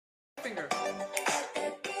finger.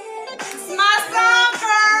 It's my song,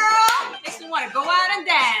 girl. Makes me want to go out and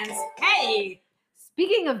dance. Hey.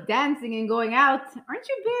 Speaking of dancing and going out, aren't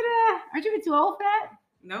you a bit too old for that?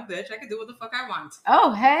 No, bitch. I can do what the fuck I want.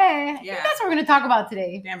 Oh, hey. Yeah. I think that's what we're going to talk about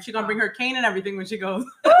today. Damn, she gonna bring her cane and everything when she goes.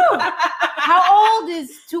 How old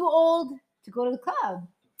is too old to go to the club?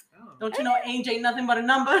 Don't you know age ain't nothing but a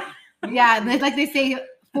number? Yeah, like they say,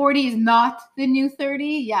 40 is not the new 30.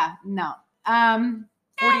 Yeah, no.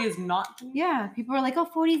 40 is not. Yeah, people are like, oh,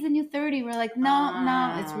 40 is the new 30. We're like,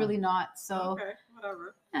 no, it's really not. So, Okay,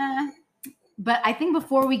 whatever. But I think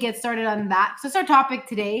before we get started on that, so it's our topic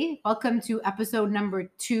today. Welcome to episode number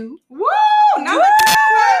 2. Woo! Number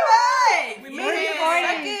 2! We Yay! made it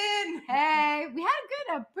second. Hey, we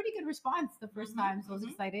had a pretty good response the first time, so it was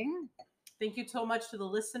exciting. Thank you so much to the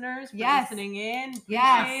listeners for Yes. listening in.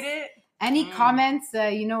 Yes. Appreciate it. Any comments,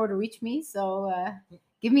 you know where to reach me. So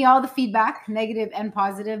give me all the feedback, negative and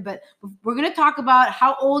positive. But we're going to talk about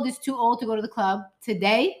how old is too old to go to the club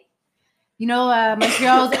today. You know,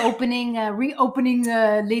 Montreal's reopening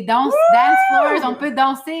les dance floors. On peut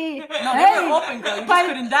danser. No, they were open, girl. You just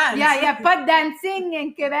couldn't dance. Yeah, pas de dancing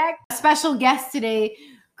in Quebec. Special guest today,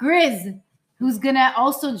 Grizz, who's going to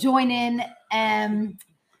also join in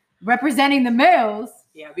representing the males.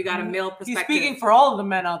 Yeah, we got a male He's perspective. speaking for all of the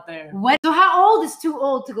men out there. What? So how old is too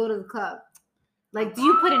old to go to the club? Like, do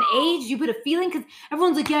you put an age? Do you put a feeling? Because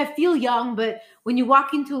everyone's like, yeah, I feel young. But when you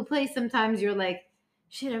walk into a place, sometimes you're like,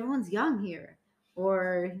 shit, everyone's young here.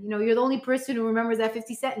 Or, you know, you're the only person who remembers that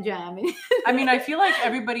 50 Cent jam. I mean, I feel like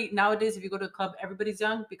everybody nowadays, if you go to a club, everybody's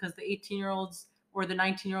young because the 18-year-olds or the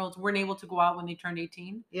 19-year-olds weren't able to go out when they turned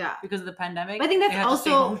 18 Yeah. because of the pandemic. But I think They that's had to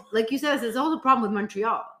stay also, home. like you said, it's also a problem with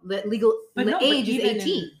Montreal. The age is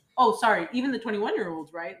 18. Even the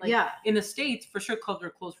 21-year-olds, right? Like Yeah. in the States, for sure, clubs are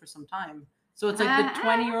closed for some time. So it's like the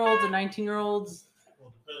 20-year-olds, the 19-year-olds.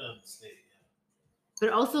 Well, depending on the state, But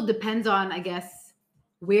it also depends on, I guess,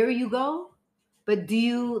 where you go. But do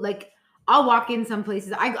you, like, I'll walk in some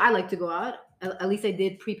places. I like to go out. At least I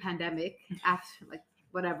did pre-pandemic. After, like,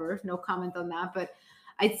 whatever. No comment on that. But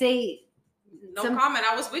I'd say... No comment.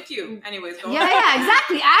 I was with you. Anyways, go on. Yeah,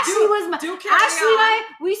 exactly. Ashley Do Ashley carry and I,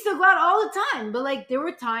 on. we used to go out all the time. But, like, there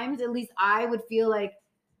were times, at least I would feel like,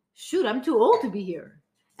 shoot, I'm too old to be here.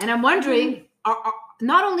 And I'm wondering,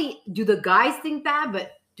 not only do the guys think that,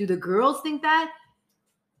 but do the girls think that?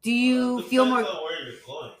 Do you feel more... Depends on where you're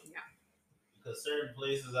going. Yeah. Because certain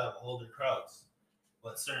places have older crowds.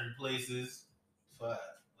 But certain places, like,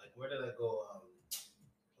 where did I go?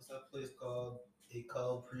 What's that place called?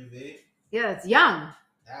 École Privée? Yeah, it's young.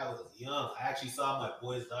 That was young. I actually saw my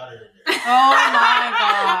boy's daughter in there. Oh my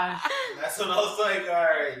gosh. That's when I was like, all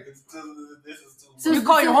right, this is too much. So- You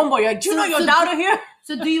call your homeboy, you're like, do you know your daughter here?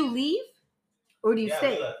 So do you leave? Or do you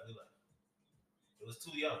stay? We left. It was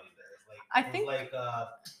too young in there. I It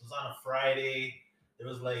was on a Friday. It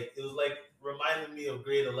was like reminding me of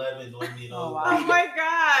grade 11 when Oh, wow. Oh my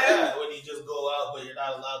god. yeah, when you just go out but you're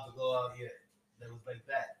not allowed to go out yet. It was like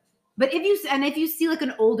that. But if you see like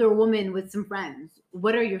an older woman with some friends,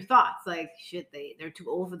 what are your thoughts? Like, shit, they're too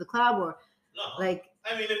old for the club, or No, like...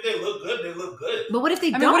 I mean, if they look good, they look good. But what if they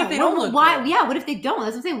don't? what if they don't look Why? good? Yeah, what if they don't?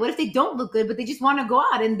 That's what I'm saying. What if they don't look good, but they just want to go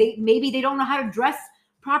out and maybe they don't know how to dress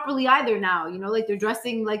properly either now? You know, like they're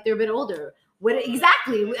dressing like they're a bit older. What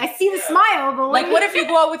exactly? I see the smile, but Like, what if you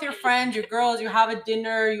go out with your friends, your girls, you have a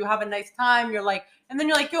dinner, you have a nice time, you're like, and then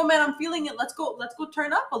you're like, yo, man, I'm feeling it. Let's go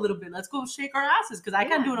turn up a little bit. Let's go shake our asses because I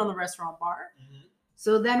can't do it on the restaurant bar. Mm-hmm.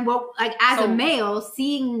 So then, what? Like, as a male,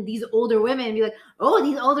 seeing these older women and be like, oh,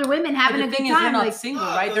 these older women having But a the good thing time. is, they're not like, single,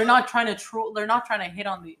 right? They're not trying to troll. They're not trying to hit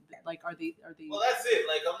on the like. Are they? Well, that's it.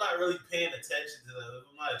 Like, I'm not really paying attention to them. If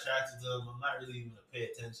I'm not attracted to them, I'm not really even gonna pay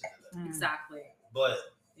attention to them. Exactly. But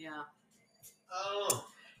Yeah. I don't know.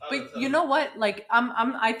 But you know what? Like,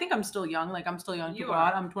 I think I'm still young. Like, I'm still young to You go are.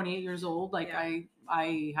 out. I'm 28 years old. Like, Yeah.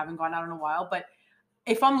 I haven't gone out in a while. But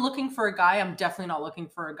if I'm looking for a guy, I'm definitely not looking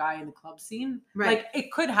for a guy in the club scene. Right. Like,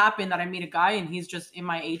 it could happen that I meet a guy and he's just in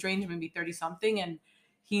my age range, maybe 30 something, and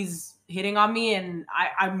he's hitting on me, and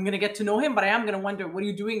I'm gonna get to know him. But I am gonna wonder, what are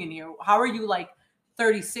you doing in here? How are you like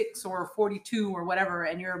 36 or 42 or whatever,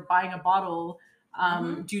 and you're buying a bottle?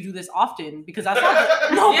 Do you do this often? Because that's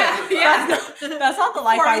not no, Yeah, but yeah. that's not the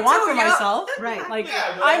life I want for 42, yeah. myself. right. Like,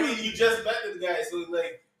 yeah, but I mean, you just met the guy, so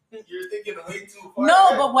like you're thinking way too far. no,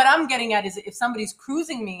 ahead. but what I'm getting at is if somebody's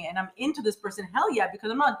cruising me and I'm into this person, hell yeah,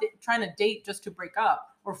 because I'm not trying to date just to break up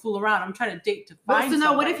or fool around. I'm trying to date to Well, find so now,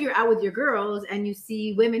 what somebody. if you're out with your girls and you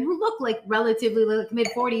see women who look like relatively like mid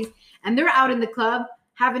 40s and they're out in the club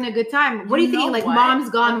having a good time? What are you You know thinking? Like, what? Mom's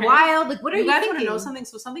Gone Okay. Wild? Like, what are you guys thinking? want to know something?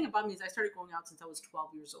 So something about me is I started going out since I was 12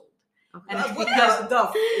 years old. And it's What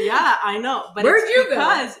because yeah, I know. But Where'd it's you go?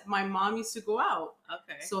 because my mom used to go out.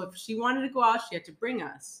 Okay. So if she wanted to go out, she had to bring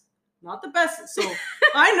us. Not the best. So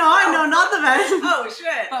I know, not the best. Oh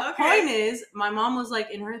shit. But Okay. point is, my mom was like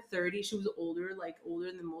in her 30s. She was older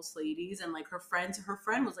than most ladies, and like her friend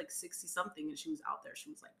was like 60 something, and she was out there. She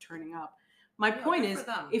was like turning up. My Yeah, point good is, for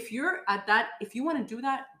them. if you're at that, if you want to do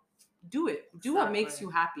that, do it. Do what makes Exactly.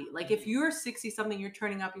 you happy. Like if you're 60 something, you're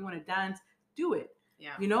turning up, you want to dance, do it.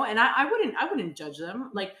 Yeah. You know, and I wouldn't judge them.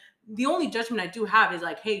 Like the only judgment I do have is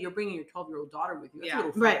like, hey, you're bringing your 12-year-old daughter with you. That's a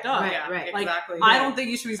little fucked up. Right. Like, Exactly. I don't think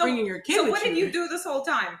you should be So- bringing your kid So with what did you do this whole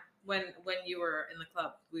time when you were in the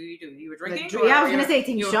club? What did you do? You were drinking? Yeah, I was gonna say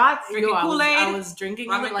taking you were shots. drinking I Kool-Aid? was drinking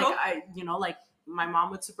Rum and like Coke? like my mom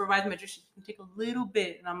would supervise me. She can take a little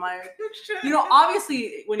bit, and I'm like, you know,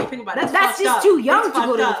 obviously when you think about it, it's That's fucked just up. too young It's to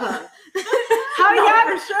go to the fucked club. up. How No,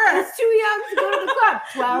 young? for sure. It's too young to go to the club.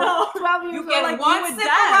 12, No. 12 years You old. get Get like, one you would sip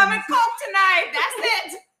of rum and dance. Coke tonight.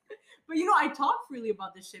 That's it. But you know, I talk freely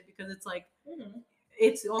about this shit because it's like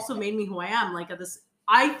it's also made me who I am. Like at this,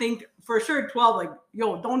 I think for sure 12. Like,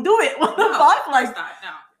 yo, don't do it. What the No, fuck? of course Like, not. No.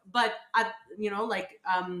 but I, you know, like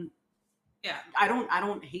Yeah. I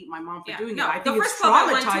don't hate my mom for Yeah. doing No, it. I the think first it's club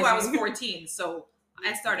I went to, traumatizing. I was 14, so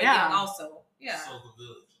I started Yeah. young also. Yeah. Soho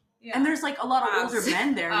Village. Yeah. And there's like a lot of older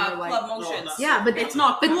men there. And they're like, Club motions. No, Yeah, but it's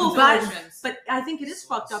not but- cool. but- But I think it is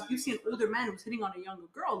fucked up. You see an older man who's hitting on a younger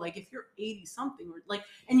girl. Like if you're 80 something, or like,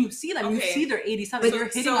 and you see them, you Okay. see they're 80 something, But you're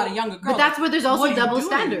hitting so- on a younger girl. But that's where there's what also are you double doing?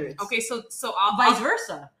 standards. Okay, so I'll Vice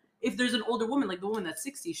versa. If there's an older woman, like the woman that's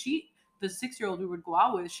 60, the 6-year-old we would go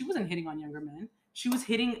out with, she wasn't hitting on younger men. She was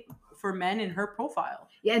hitting for men in her profile.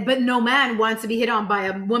 Yeah, but no man wants to be hit on by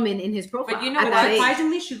a woman in his profile. But you know at what? that age.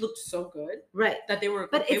 Surprisingly, she looked so good Right. that they were.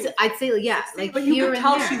 But okay it's with I'd say yeah, like but you here could and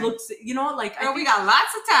tell there. she looks, you know, like Girl, we got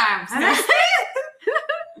lots of times. And I-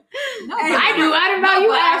 No, Hey, but I do. I don't know. No, You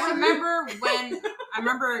but asked I me.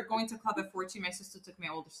 remember going to club at 14. My sister took me,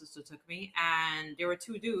 my older sister took me, and there were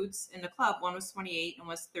two dudes in the club. One was 28 and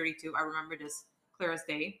one was 32. I remember this clear as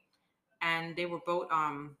day. And they were both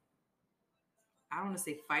I don't want to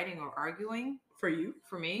say fighting or arguing for you.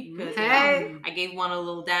 for me. Because Hey. I gave one a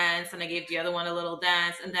little dance and I gave the other one a little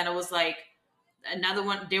dance. And then it was like another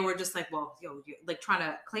one, they were just like, well, yo, you're like trying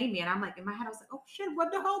to claim me. And I'm like, in my head, I was like, oh shit,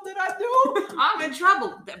 what the hell did I do? I'm in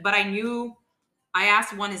trouble. But I knew, I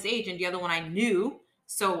asked one his age and the other one I knew.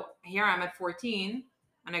 So here I'm at 14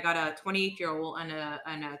 and I got a 28-year-old and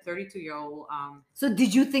a 32-year-old. So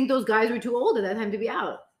did you think those guys were too old at that time to be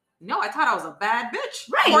out? No, I thought I was a bad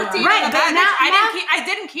bitch. Right, 14, right, I'm a but bad now- bitch. I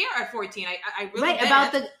didn't care at 14. I really Right, didn't.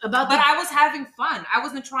 about But the I was having fun. I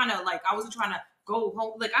wasn't trying to go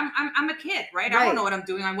home. Like I'm a kid, right? I Right. don't know what I'm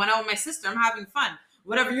doing. I went out with my sister. I'm having fun.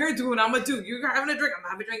 Whatever you're doing, I'm gonna do. You're having a drink. I'm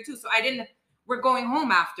having a drink too. So we're going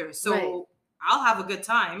home after. So Right. I'll have a good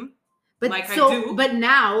time. but like I so do, but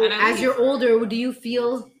now and I as leave. you're older, do you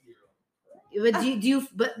feel but do you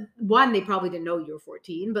but one, they probably didn't know you were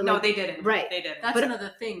 14, but No, like, they didn't. right. They didn't. That's But-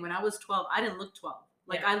 another thing. When I was 12, I didn't look 12.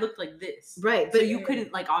 Like Yeah. I looked like this. right, So but you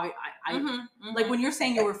couldn't like I Mhm, like mhm. when you're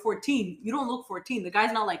saying you were 14, you don't look 14. The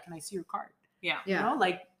guy's not like, can I see your card? Yeah. You yeah. know,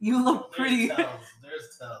 like you look pretty.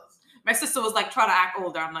 There's tells. My sister was like trying to act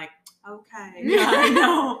older. I'm like, okay. Yeah, I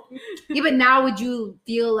know. Yeah, but now would you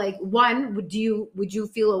feel like one, would you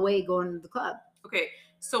feel away going to the club? Okay,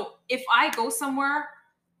 so if I go somewhere,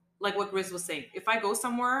 like what Grizz was saying, if I go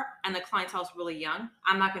somewhere and the clientele's really young,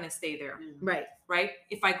 I'm not going to stay there, Right. right?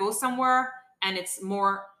 If I go somewhere and it's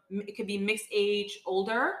more, it could be mixed age,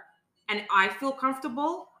 older, and I feel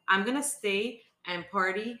comfortable, I'm going to stay and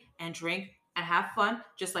party and drink and have fun,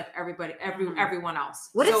 just like everybody, everyone else.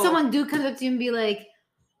 What if So- someone comes up to you and be like,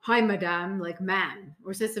 "Hi, madame," like "ma'am,"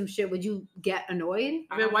 or says some shit? Would you get annoyed?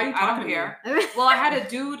 I mean, why are you I don't talking to me? care. Well, I had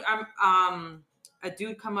a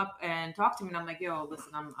dude come up and talk to me, and I'm like, yo,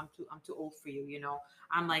 listen, I'm too old for you, you know.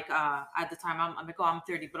 I'm like, at the time, I'm like, oh, I'm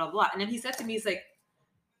 30, blah blah. And then he said to me, he's like,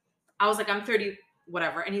 I was like, I'm 30,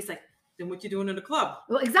 whatever. And he's like, then what you doing in the club?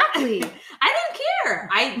 Well, exactly. I didn't care.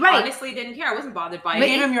 I Right. honestly didn't care. I wasn't bothered by But it.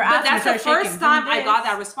 gave him your But ass and that's the started first shaking. time Do I got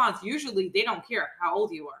this. that response. Usually they don't care how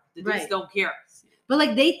old you are. The dudes Right. don't care. But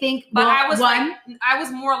like they think, But well, I was one, like, I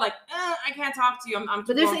was more like, I can't talk to you. I'm too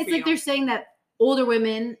but there's grown it's for like you. they're saying that older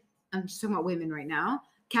women, I'm just talking about women right now,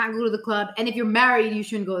 can't go to the club, and if you're married, you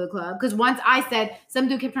shouldn't go to the club. Because once I said, some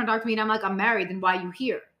dude kept trying to talk to me, and I'm like, I'm married, then why are you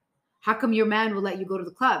here? How come your man will let you go to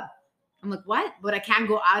the club? I'm like, what? But I can't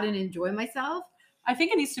go out and enjoy myself? I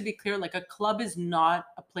think it needs to be clear. Like a club is not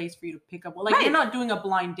a place for you to pick up. Like Right. you're not doing a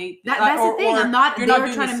blind date. That's the thing. or I'm not you're there not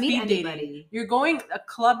doing trying a to meet speed dating. anybody. You're going. A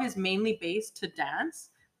club is mainly based to dance,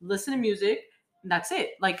 listen to music, that's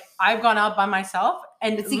it. Like I've gone out by myself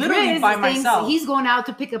and But see, literally Chris by thinks myself. he's going out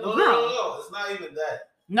to pick up No, a no, girl. no, it's not even that.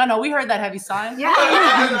 No, we heard that heavy sign. Yeah,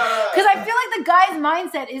 because I feel like the guy's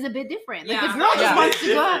mindset is a bit different. Like Yeah. the girl just Yeah. wants to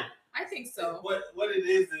go out. I think so. What it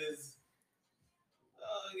is,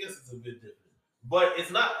 I guess it's a bit different. But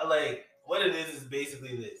it's not like, what it is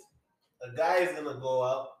basically this. A guy is going to go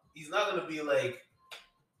out. He's not going to be like,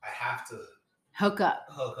 I have to Hook up,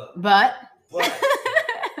 hook up. but But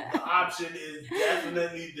the option is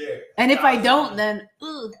definitely there. and if I don't, then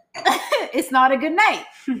it's not a good night.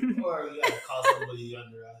 Or you gotta call somebody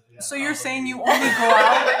under. So you're saying you only go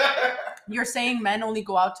out? You're saying men only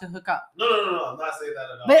go out to hook up? No. I'm not saying that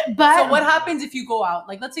at all. But So what happens if you go out?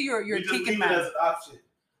 Like, let's say you're We just taking leave it as men. an option.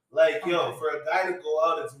 Like, yo, Okay. for a guy to go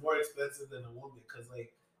out, it's more expensive than a woman. Because,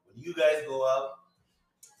 like, when you guys go out,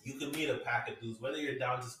 you can meet a pack of dudes. Whether you're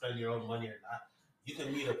down to spend your own money or not, you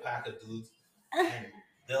can meet a pack of dudes. And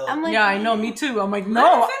they'll... I'm like, Yeah, I know. Me too. I'm like, Let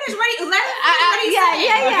no. him finish. Let him finish what he's yeah.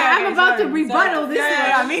 saying. Okay, I'm about to sorry, rebuttal sorry. this.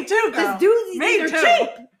 Yeah, me too, girl. Because dudes, these Me things too. are cheap.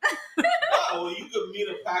 No, well, you could meet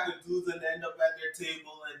a pack of dudes and end up at their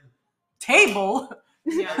table Table.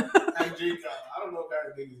 Yeah. and drink. I don't know what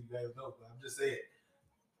kind of niggas you guys know, but I'm just saying.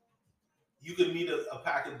 You could meet a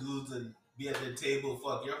pack of dudes and be at their table.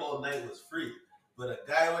 Fuck, your whole night was free. But a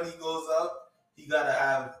guy, when he goes out, he gotta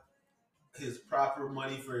have his proper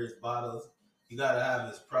money for his bottles. He gotta have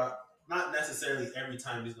his not necessarily every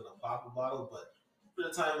time he's gonna pop a bottle, but for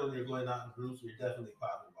the time when you're going out in groups, you're definitely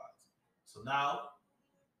popping bottles. So now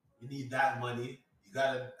you need that money. You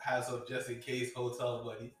gotta have some just in case hotel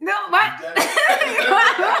money. No, what?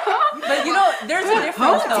 But you know, there's a difference.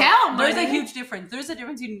 Though. Hotel There's a money. huge difference. There's a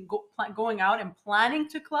difference in going out and planning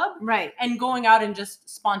to club Right. and going out and just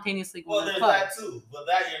spontaneously going Well, to there's club. that too. But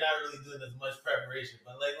that you're not really doing as much preparation.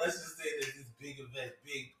 But like, let's just say there's this big event,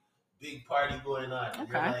 big party going on. And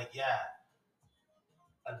Okay. you're like, yeah.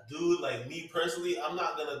 A dude like me personally, I'm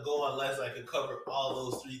not gonna go unless I can cover all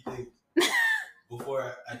those three things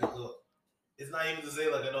before I can go. It's not even to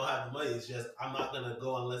say like I don't have the money. It's just I'm not gonna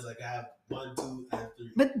go unless I can have 1, 2, and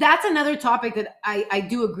 3. But that's another topic that I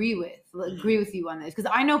do agree with you on this, because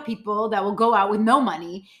I know people that will go out with no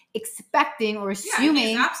money, expecting or Yeah, assuming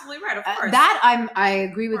he's absolutely right. Of course. that I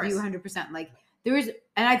agree with you course. 100%. Like there is,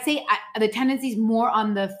 and I'd say the tendency is more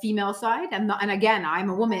on the female side. I'm not, and again, I'm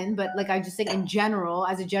a woman, but like I just think in general,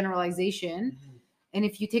 as a generalization, and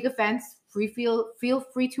if you take offense, feel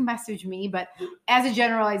free to message me. But as a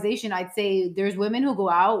generalization, I'd say there's women who go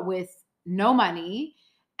out with no money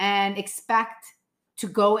and expect to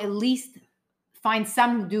go at least find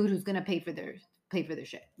some dude who's gonna pay for their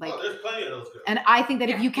shit. Like, there's plenty of those girls. and I think that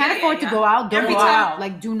if Yeah, you can't yeah, afford yeah. to go out, don't Every go time- out.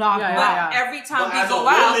 Like, do not Yeah, go yeah, out. yeah. Every time But we as go a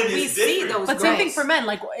out, woman, we it's see different. those But girls. same thing for men.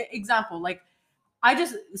 Like example, like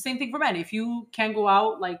same thing for men. If you can't go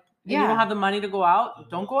out, like and you Yeah. don't have the money to go out,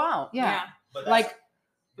 don't go out. Yeah. But Like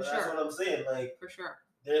but For that's sure. what I'm saying. Like For sure.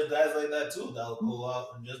 there's guys like that too that'll go out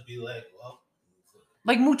and just be like, well.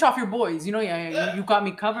 mooch off your boys. You know, Yeah. you got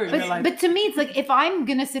me covered. But, You're like, but to me, it's like if I'm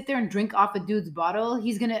gonna sit there and drink off a dude's bottle,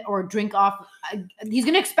 he's gonna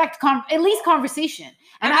expect at least conversation,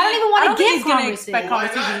 and I don't even I want don't to think give he's gonna conversation. expect Why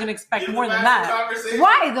conversation. not? He's gonna expect Give more the than man some that. conversation.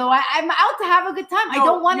 Why though? I'm out to have a good time. I No,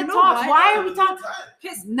 don't want you to know talk. what? Why are we talking?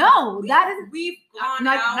 His- No, that is We've gone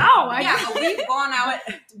Like, out. no, I yeah, just- but we've gone out.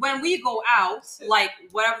 When we go out, like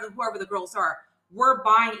whoever the girls are, we're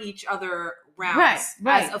buying each other rounds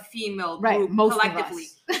Right. as a female right. group Most collectively.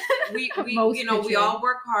 of us. We Most you know, we bitches. all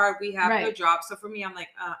work hard. We have Right. good jobs. So for me, I'm like,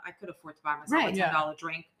 I could afford to buy myself Right. a $10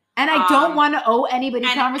 drink. And I don't Um, want to owe anybody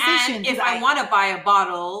And, conversation. and if 'cause I want to buy a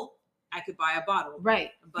bottle, I could buy a bottle.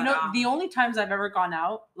 right. But You know, the only times I've ever gone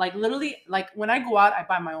out, like literally, like when I go out, I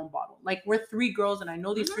buy my own bottle. Like we're 3 girls, and I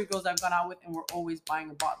know these 3 girls I've gone out with, and we're always buying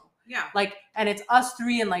a bottle. yeah. Like, and it's us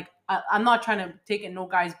 3, and like I'm not trying to take no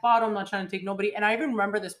guy's bottle. I'm not trying to take nobody. And I even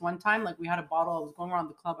remember this one time, like we had a bottle. I was going around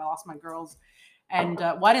the club. I lost my girls, and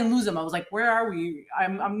well, I didn't lose them. I was like, where are we?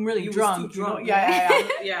 I'm really You was drunk. too You know? drunk. Yeah.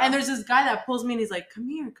 Yeah. And there's this guy that pulls me, and he's like, come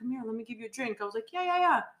here, let me give you a drink. I was like,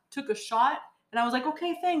 yeah. Took a shot, and I was like,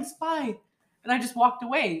 okay, thanks, bye. And I just walked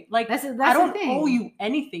away. Like That's I the don't thing. owe you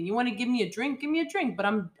anything. You want to give me a drink? Give me a drink. But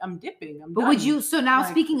I'm dipping. But would you? So now,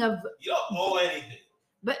 Like- speaking of, You don't owe anything.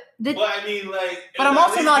 but But I mean, like. But I'm at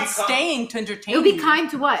also least not be com- staying to entertain. it'll be you. kind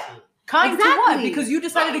to what? Kind to what? Exactly. Because you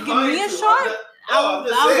decided to Not give me a kind to, shot. I'm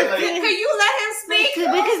just I'll saying, just like, say- Can you let him speak?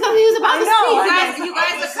 Because no, he was about I to know, speak. I guys- know. you guys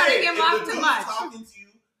I'm are just cutting saying, him if off the too dude's much. Talking to you,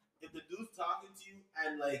 if the dude's talking to you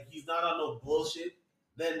and like he's not on no bullshit,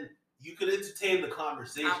 then you could entertain the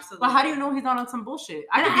conversation. Absolutely. But how do you know he's not on some bullshit?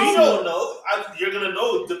 And You don't know. You're gonna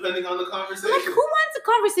know depending on the conversation. Like, who wants a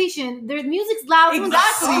conversation? There's music's loud.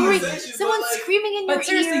 Exactly. Someone's screaming in your But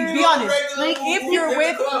seriously, ear. be honest. Like, if you're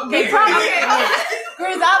with, They probably-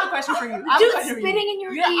 Grizz, I have a question for you. I have a Dude question for you. spitting in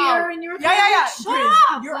your You're ear out. and you're Yeah. Shut Grizz,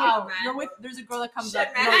 up. you're Like, out. man. You're with. There's a girl that comes Shit,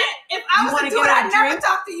 up. man. Like, If I was wanna a dude, get a I'd never drink?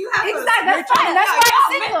 talk to you. Exactly. That's fine. That's why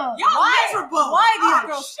I'm single. Y'all Why? miserable. Why these Oh,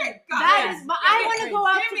 girls? Shit, That God. is, but I want to go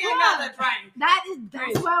out Give to me club. another drink.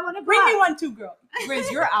 That's why I want to go Bring me out. one too, girl. Grizz,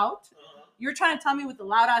 you're out. You're trying to tell me with the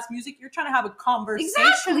loud ass music, you're trying to have a conversation.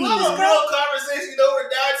 Exactly. with No, this real girl. conversation. We're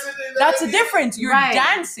dancing. And That's the everything. difference. You're Right.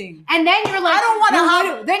 dancing. And then you're like, I don't want to well,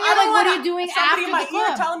 have. then you're I like, don't what are wanna- you doing somebody after in my the ear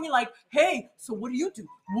club? telling me like, "Hey, so what do you do?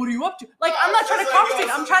 What are you up to?" Like, No, I'm not it's trying to just like, conversate.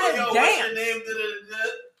 yo, I'm trying to yo, what's your dance. name?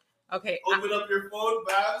 Da-da-da-da. Okay. Open up your phone,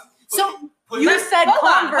 Babs. So Put You your- said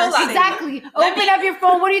hold on, hold on. conversation. exactly. Let Open me- up your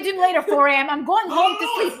phone. What are you doing later? 4 a.m. I'm going No, home no, to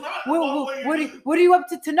it's sleep. not. What are you up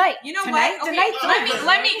to tonight? You know tonight? what? Okay, Tonight?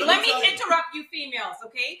 let me Let me interrupt you females,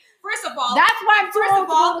 okay? First of all, That's why I'm too First old of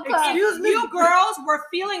to all, go to the club. if you girls were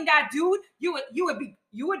feeling that dude, you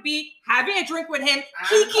would be having a drink with him,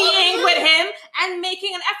 kikiing with him, and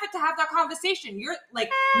making an effort to have that conversation. You're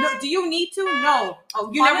like, no, do you need to? No.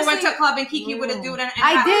 Oh, you never went to a club and kiki with a dude. And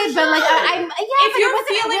I did, but like, if but it you're wasn't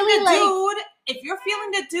feeling really the like, dude, if you're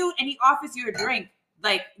feeling the dude and he offers you a drink,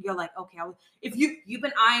 like you're like, okay, if you've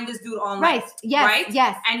been eyeing this dude all night, right? Yes, right?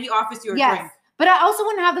 yes, and he offers you a yes. drink. But I also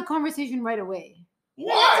want to have the conversation right away. You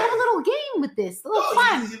know, let's Why? have a little game with this, a little No,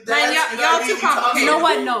 fun. Man, y'all too complicated. You know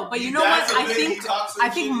what? No, but you know what? That's a bit- he talks some I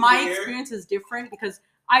shit think in my your ear. experience is different because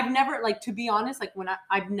I've never, like, to be honest, like when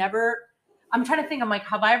I'm trying to think. I'm like,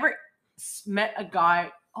 have I ever met a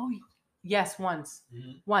guy? Oh, yes, once,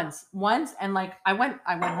 Mhm. once, and like I went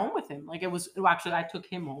home with him. Like actually, I took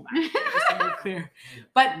him home. Actually, just to be clear,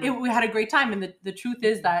 but we had a great time. And the truth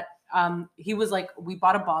is that he was like, we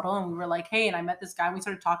bought a bottle and we were like, hey, and I met this guy and we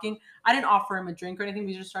started talking. I didn't offer him a drink or anything.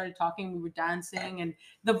 We just started talking. We were dancing and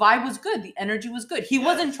the vibe was good. The energy was good. He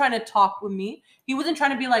wasn't trying to talk with me. He wasn't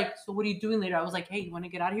trying to be like, so what are you doing later? I was like, hey, you want to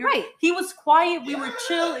get out of here? Right. He was quiet. We were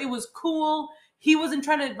chill. It was cool. He wasn't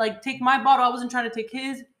trying to like take my bottle. I wasn't trying to take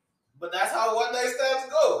his. But that's how one night stands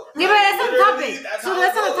go. Yeah, but that's not the Literally, topic. that's So how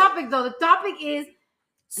that's it not the goes. topic, though. The topic is.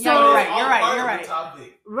 So, Yeah, you're right, It's all you're right, part you're of the right.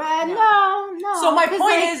 topic. Right, Yeah. no. So my 'cause,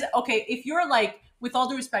 point like, is, okay, if you're like, with all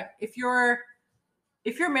due respect, if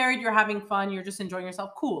you're married, you're having fun, you're just enjoying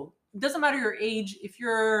yourself, cool. It doesn't matter your age. If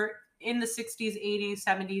you're in the 60s, 80s,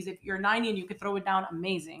 70s, if you're 90 and you can throw it down,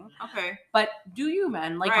 amazing. Okay. But do you,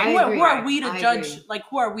 man? Like, Right. who, I are, agree. who are we to I judge? agree. Like,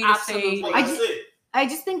 who are we to say? Absolutely. Well, I that's just- it. I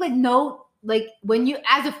just think like when you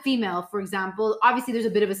as a female, for example, obviously there's a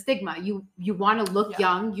bit of a stigma. You want to look Yeah.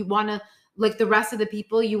 young, you want to like the rest of the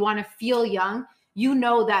people, you want to feel young. You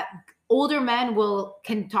know that older men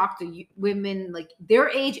can talk to women like their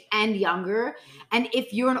age and younger. And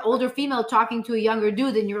if you're an older female talking to a younger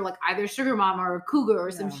dude, then you're like either sugar mama or a cougar or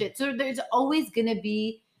some Yeah. shit. So there is always gonna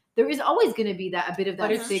be that a bit of that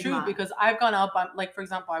But it's stigma. true because I've gone out by, like, for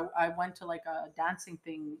example, I went to like a dancing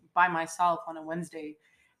thing by myself on a Wednesday,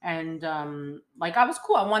 and like I was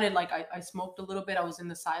cool. I wanted like I smoked a little bit. I was in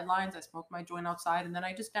the sidelines. I smoked my joint outside, and then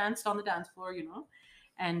I just danced on the dance floor, you know.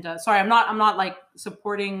 And sorry, I'm not like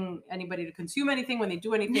supporting anybody to consume anything when they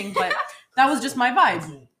do anything, but that was just my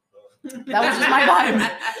vibe. That was just my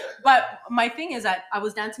vibe. But my thing is that I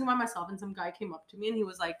was dancing by myself, and some guy came up to me and he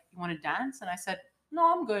was like, "You want to dance?" And I said,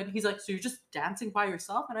 "No, I'm good." He's like, "So you're just dancing by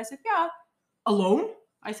yourself?" And I said, "Yeah." Alone?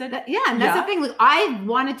 I said, Yeah, and that's Yeah. the thing. Like I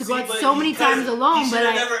wanted to go See, out but so many because times alone, he but should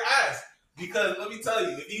have I never asked. Because let me tell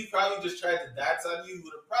you, if he probably just tried to dance on you, he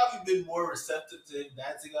would have probably been more receptive to him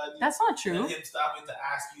dancing on you. that's not than true. him stopping to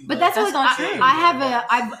ask you. But like, that's That's what not I, true. I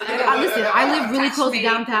have listen, I live really Touch close to me.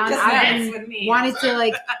 downtown. Just I've dance been with me. wanted to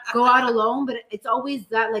like go out alone, but it's always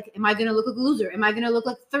that like, am I gonna look like a loser? Am I gonna look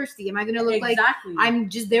like thirsty? Am I gonna look like Exactly. I'm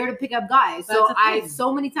just there to pick up guys? That's So the I thing.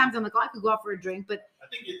 so many times I'm like, oh, I could go out for a drink, but I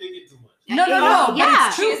think you're thinking too much. No, Yeah. but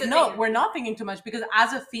it's Here's true. the No, thing. we're not thinking too much because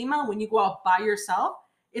as a female, when you go out by yourself,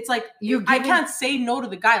 it's like You're I giving- can't say no to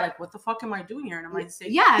the guy. Like, what the fuck am I doing here? And I might say,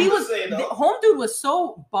 Yeah. he I'm was saying, the though. home dude was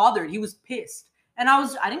so bothered. He was pissed, and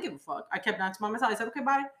I didn't give a fuck. I kept dancing by myself. I said, okay,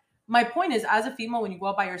 bye. My point is, as a female, when you go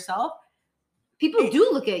out by yourself, people do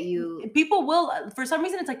look at you. people will, for some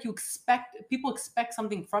reason, it's like people expect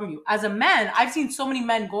something from you. As a man, I've seen so many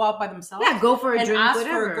men go out by themselves Yeah, go for a and drink, ask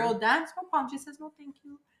whatever. for a girl dance. No problem. She says no, thank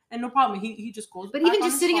you, and no problem. He just goes. But back even on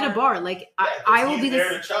just his sitting at a bar. bar, like Yeah, 'cause I will he's be there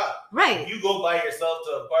this to chop. right. If you go by yourself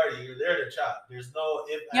to a party, you're there to chop. There's no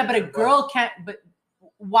if. Yeah, but a ands, or girl buts. can't. But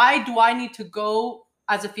why do I need to go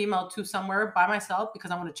as a female to somewhere by myself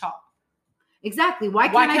because I want to chop? Exactly. Why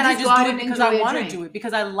can't I just go out do it and because enjoy I a want to drink? do it?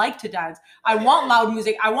 Because I like to dance. I want loud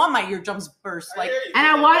music. I want my eardrums burst. Like, And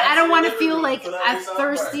I don't want to feel like as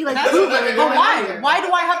thirsty, like that's, Cougar but going why? out there. Why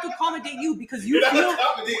do I have to accommodate you? Because you You're feel not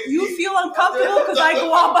accommodating you me. feel uncomfortable because I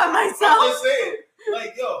go out by I'm myself. just saying,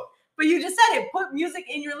 like, yo. But you just said it. Put music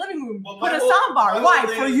in your living room. Well, Put my a whole- sound bar. my Why? whole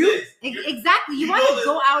thing For is you? this. Exactly. You want know to this-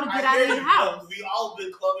 go out and get I out of hear your you, house. We all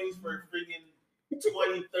been clubbing for freaking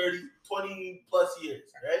 20, 30, 20 plus years,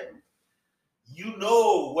 right? You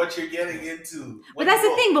know what you're getting into. But that's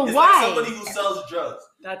the thing, but it's why? Like somebody who sells drugs.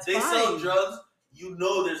 That's They fine. sell drugs. You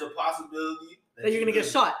know there's a possibility that you're gonna get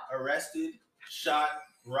shot, arrested, shot,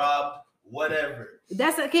 robbed, whatever.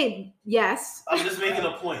 That's okay. Yes. I'm just making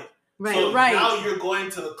a point. Right. So right. now you're going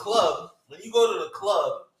to the club. When you go to the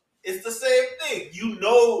club, it's the same thing. You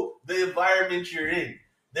know the environment you're in.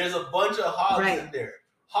 There's a bunch of hogs in there.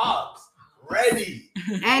 Hogs. Ready.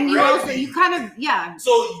 And you Ready. also, you kind of, yeah.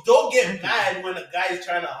 So you don't get mad when a guy is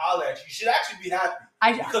trying to holler at you. You should actually be happy.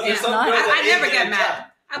 Because there's some girls that I never ain't get getting mad.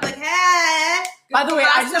 trapped. I'm like, hey. By the way,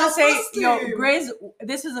 I just want to say, Pussy. Grizz,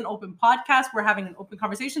 this is an open podcast. We're having an open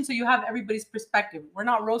conversation, so you have everybody's perspective. We're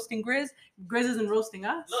not roasting Grizz. Grizz isn't roasting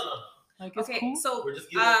us. No. Like, it's Okay, cool. so We're just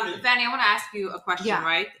giving opinions. Vanny, I want to ask you a question, Yeah.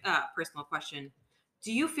 right? Personal question.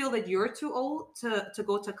 Do you feel that you're too old to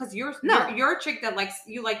go to? Because you're a chick that likes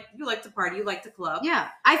you like to party, you like to club. Yeah.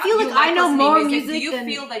 I feel You like I know listening more Do music you than...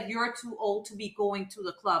 feel that you're too old to be going to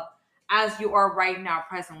the club as you are right now,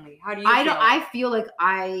 presently? How do you? I feel like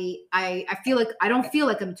I feel like I don't feel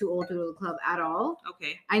like I'm too old to go to the club at all.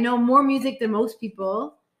 Okay. I know more music than most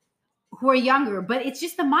people who are younger, but it's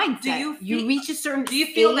just the mindset. Do you reach a certain Do you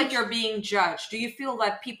feel stage, like you're being judged? Do you feel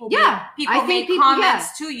that people Yeah, people I think make people-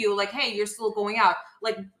 comments to you like, "Hey, you're still going out."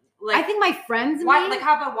 Like I think my friends why? may- Like,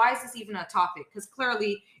 how about why is this even a topic? Because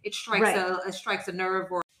clearly it strikes Right. it strikes a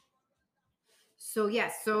nerve or. So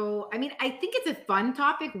yes, so I mean, I think it's a fun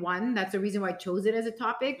topic. One, that's the reason why I chose it as a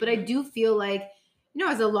topic. But I do feel like,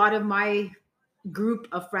 as a lot of my group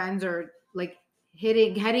of friends are like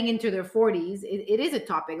heading into their 40s, it is a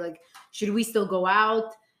topic. Like, should we still go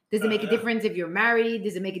out? Does it make a difference if you're married?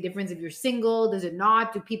 Does it make a difference if you're single? Does it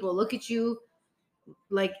not? Do people look at you?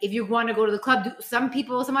 Like, if you want to go to the club, some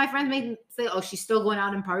of my friends may say, "Oh, she's still going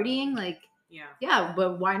out and partying." Like, yeah,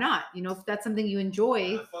 but why not? If that's something you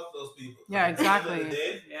enjoy. Fuck those people. Yeah, At the end of the exactly.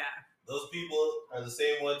 day, Yeah. those people are the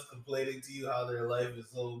same ones complaining to you how their life is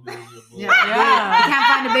so miserable. Yeah. Yeah. They can't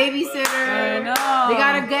find a I babysitter. know. They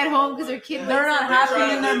gotta get home because their kid. They're not They're happy trying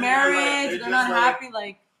in to their live their life. marriage. They're They're just not like- happy.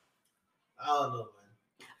 Like, I don't know,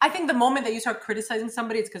 man. I think the moment that you start criticizing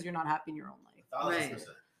somebody, it's because you're not happy in your own life. 1,000%.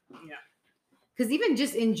 Because even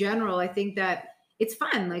just in general, I think that it's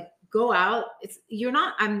fun. Like, go out.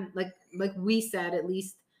 I'm like we said, at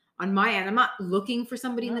least on my end, I'm not looking for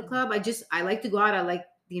somebody in the club. I like to go out. I like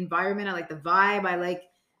the environment. I like the vibe. I like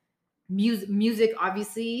music,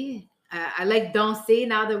 obviously. I like danser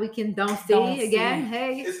now that we can danser again.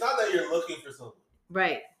 Hey. It's not that you're looking for someone.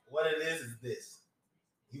 Right. What it is this.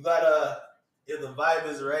 You gotta, if the vibe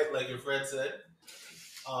is right, like your friend said,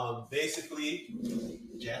 basically,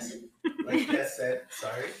 like Jess said,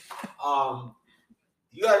 sorry.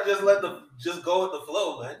 You gotta just go with the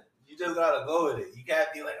flow, man. You just gotta go with it. You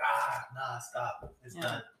can't be like, nah, stop. It's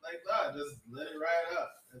done. Like, nah, just let it ride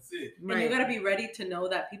up. That's it. And you gotta be ready to know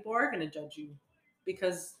that people are gonna judge you,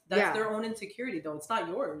 because that's their own insecurity, though. It's not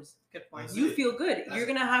yours. Good point. That's You it. feel good. You're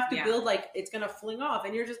gonna have to Yeah. build like it's gonna fling off,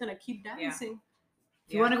 and you're just gonna keep dancing.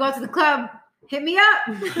 If you want to go out to the club, hit me up.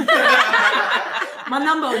 My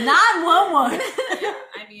number 911.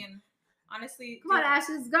 I mean, honestly, Come on, Ash,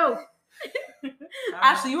 let's go.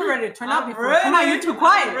 Ashley, you were ready to turn up I'm before. Come on, you're too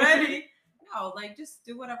quiet. I'm ready. No, like, just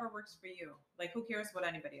do whatever works for you. Like, who cares what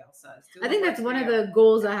anybody else says? Do I what think works that's one for of you. the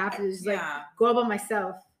goals I have to just like Yeah. go out by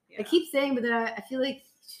myself. Yeah. I keep saying, but then I feel like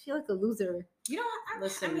a loser. You know, I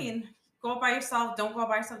Listen. mean, go by yourself. Don't go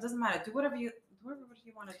by yourself. Doesn't matter. Do whatever you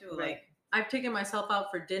want to do. Right. Like, I've taken myself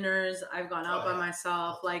out for dinners. I've gone out Oh, by yeah.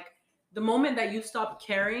 myself. Like, the moment that you stop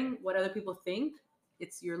caring what other people think,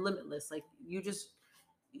 you're limitless. Like,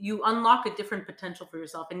 you unlock a different potential for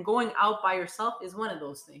yourself. And going out by yourself is one of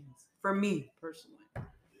those things for me personally.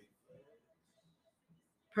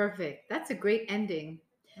 Perfect. That's a great ending.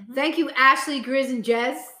 Mhm. Thank you, Ashley, Grizz, and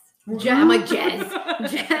Jez. I'm like Jez,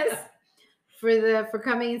 for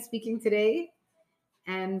coming and speaking today.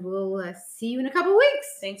 And we'll see you in a couple weeks.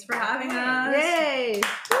 Thanks for having us. Yay!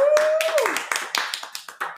 Woo!